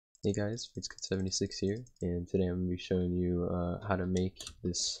Hey guys, FaceKid76 here, and today I'm going to be showing you how to make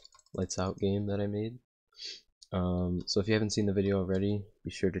this lights out game that I made. So if you haven't seen the video already,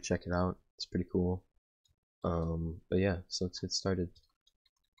 be sure to check it out. It's pretty cool. But yeah, so let's get started.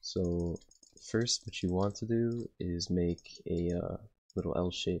 So first, what you want to do is make a little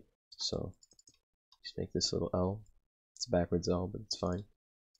L shape. So just make this little L. It's a backwards L, but it's fine.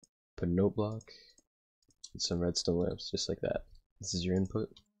 Put a note block and some redstone lamps, just like that. This is your input.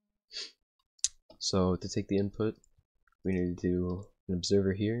 So to take the input, we need to do an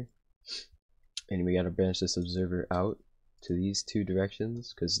observer here, and we got to branch this observer out to these two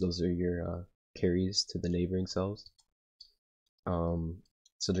directions because those are your carries to the neighboring cells.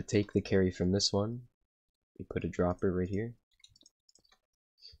 So to take the carry from this one, you put a dropper right here,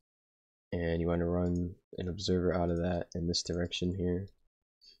 and you want to run an observer out of that in this direction here,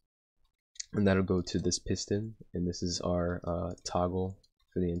 and that'll go to this piston, and this is our toggle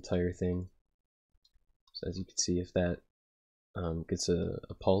for the entire thing. So as you can see, if that gets a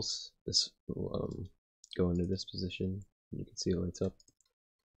pulse, this will go into this position, and you can see it lights up.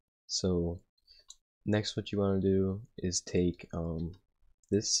 So next, what you want to do is take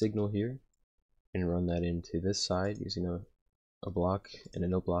this signal here and run that into this side using a block and a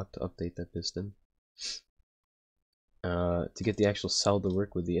note block to update that piston. To get the actual cell to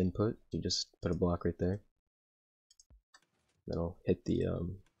work with the input, you just put a block right there. That'll hit the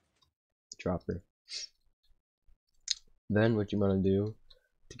dropper. Then what you want to do,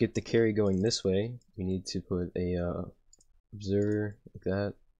 to get the carry going this way, you need to put a observer like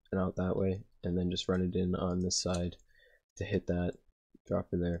that and out that way, and then just run it in on this side to hit that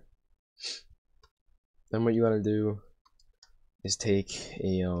dropper there. Then what you want to do is take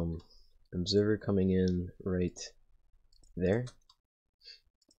a observer coming in right there,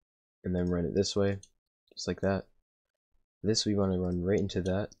 and then run it this way, just like that. This we want to run right into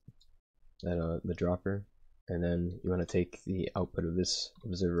the dropper, and then you want to take the output of this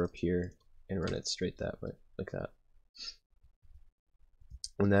observer up here and run it straight that way, like that.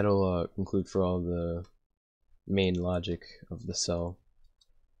 And that'll conclude for all the main logic of the cell.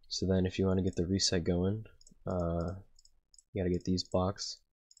 So then if you want to get the reset going, you gotta get these blocks.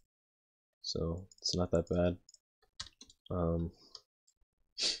 So it's not that bad.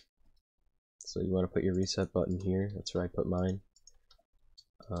 So you want to put your reset button here. That's where I put mine.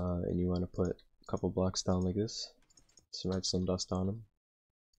 And you want to put a couple blocks down like this, some redstone dust on them.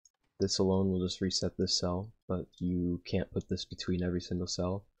 This alone will just reset this cell, but you can't put this between every single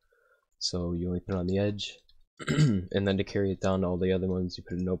cell. So you only put it on the edge, and then to carry it down to all the other ones, you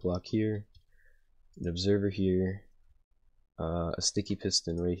put a note block here, an observer here, a sticky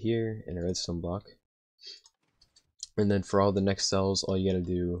piston right here, and a redstone block. And then for all the next cells, all you gotta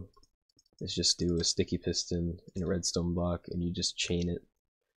do is just do a sticky piston and a redstone block, and you just chain it.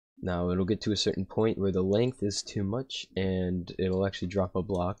 Now it'll get to a certain point where the length is too much, and it'll actually drop a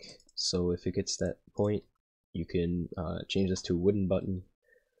block. So if it gets that point, you can change this to a wooden button.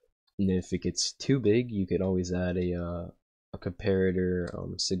 And if it gets too big, you could always add a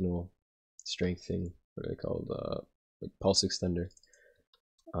comparator signal strength thing, what are they called, like pulse extender,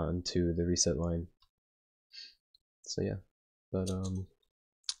 onto the reset line. So yeah, but hope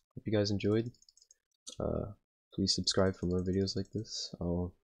you guys enjoyed. Please subscribe for more videos like this.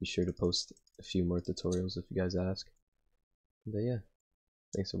 I'll be sure to post a few more tutorials if you guys ask. But yeah,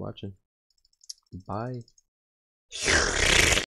 thanks for watching. Bye.